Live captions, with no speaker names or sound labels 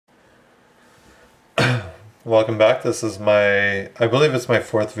Welcome back. This is I believe it's my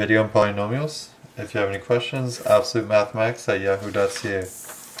fourth video on polynomials. If you have any questions,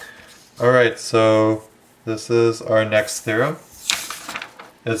 absolutemathematics@yahoo.ca. Alright, so this is our next theorem.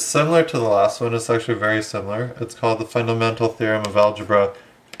 It's similar to the last one. It's actually very similar. It's called the Fundamental Theorem of Algebra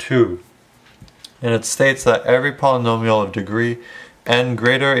 2. And it states that every polynomial of degree n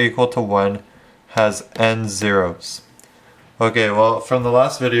greater or equal to 1 has n zeros. Okay, well, from the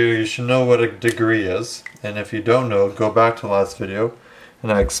last video you should know what a degree is, and if you don't know, go back to the last video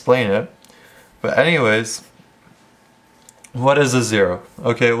and I explain it. But anyways, what is a zero?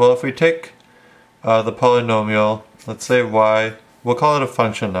 Okay, well, if we take the polynomial, let's say y, we'll call it a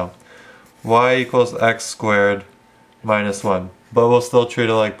function now, y equals x squared minus 1, but we'll still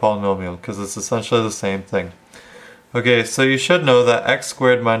treat it like polynomial because it's essentially the same thing. Okay, so you should know that x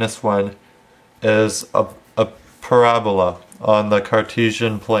squared minus 1 is a parabola on the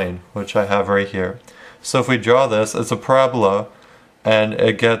Cartesian plane, which I have right here. So if we draw this, it's a parabola and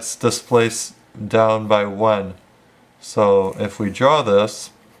it gets displaced down by 1. So if we draw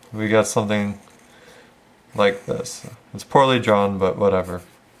this, we get something like this. It's poorly drawn, but whatever.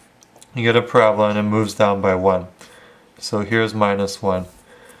 You get a parabola and it moves down by 1. So here's minus 1.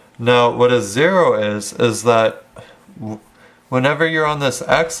 Now what a zero is that whenever you're on this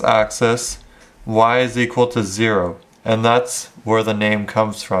x-axis, y is equal to 0. And that's where the name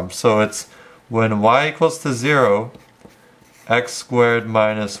comes from. So it's when y equals to 0, x squared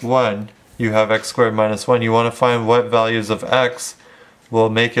minus 1, you have x squared minus 1. You want to find what values of x will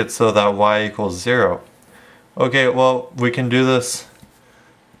make it so that y equals 0. Okay, well, we can do this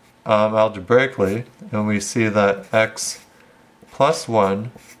algebraically, and we see that x plus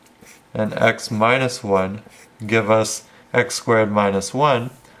 1 and x minus 1 give us x squared minus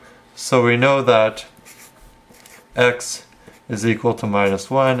 1. So we know that x is equal to minus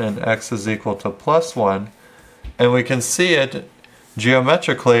 1 and x is equal to plus 1, and we can see it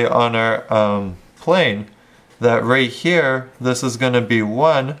geometrically on our plane that right here this is going to be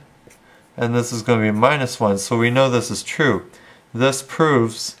 1 and this is going to be minus 1, so we know this is true. This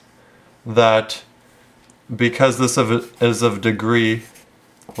proves that because this is of degree,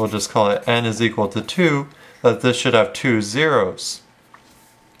 we'll just call it n is equal to 2, that this should have two zeros.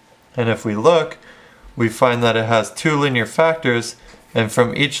 And if we look, we find that it has two linear factors, and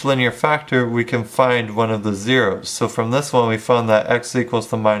from each linear factor we can find one of the zeros. So from this one we found that x equals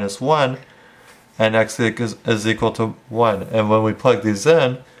to minus 1 and x is equal to 1. And when we plug these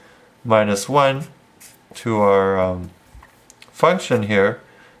in, minus 1 to our function here,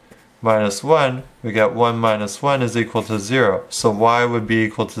 minus 1, we get 1 minus 1 is equal to 0. So y would be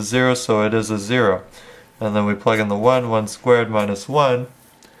equal to 0, so it is a 0. And then we plug in the 1 squared minus 1,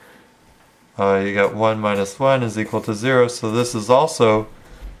 you get 1 minus 1 is equal to 0, so this is also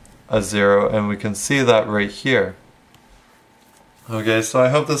a 0, and we can see that right here. Okay, so I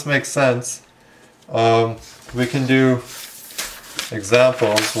hope this makes sense. We can do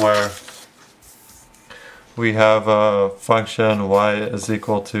examples where we have a function y is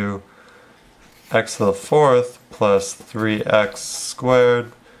equal to x to the fourth plus 3x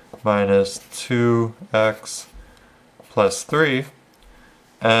squared minus 2x plus 3.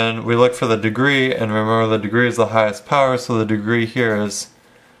 And we look for the degree, and remember the degree is the highest power, so the degree here is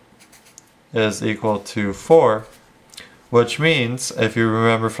equal to 4, which means, if you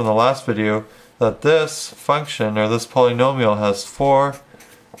remember from the last video, that this function, or this polynomial, has 4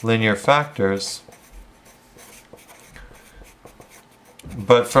 linear factors.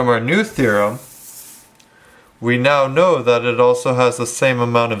 But from our new theorem, we now know that it also has the same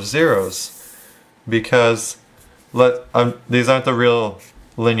amount of zeros, because these aren't the real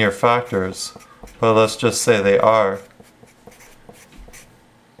linear factors, but let's just say they are.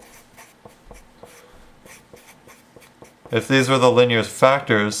 If these were the linear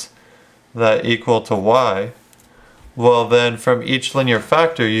factors that equal to y, well then from each linear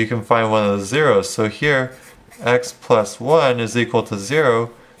factor you can find one of the zeros. So here x plus 1 is equal to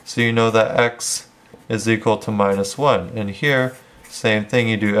 0, so you know that x is equal to minus 1. And here, same thing,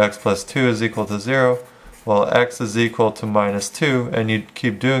 you do x plus 2 is equal to 0, well, x is equal to minus 2, and you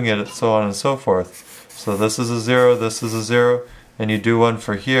keep doing it, so on and so forth. So this is a 0, this is a 0, and you do one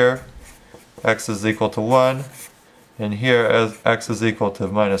for here, x is equal to 1, and here as x is equal to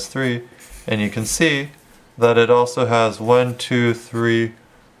minus 3, and you can see that it also has 1, 2, 3,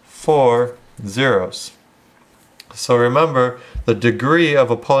 4 zeros. So remember, the degree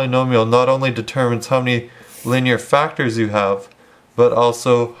of a polynomial not only determines how many linear factors you have, but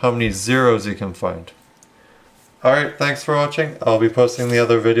also how many zeros you can find. Alright, thanks for watching. I'll be posting the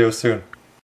other video soon.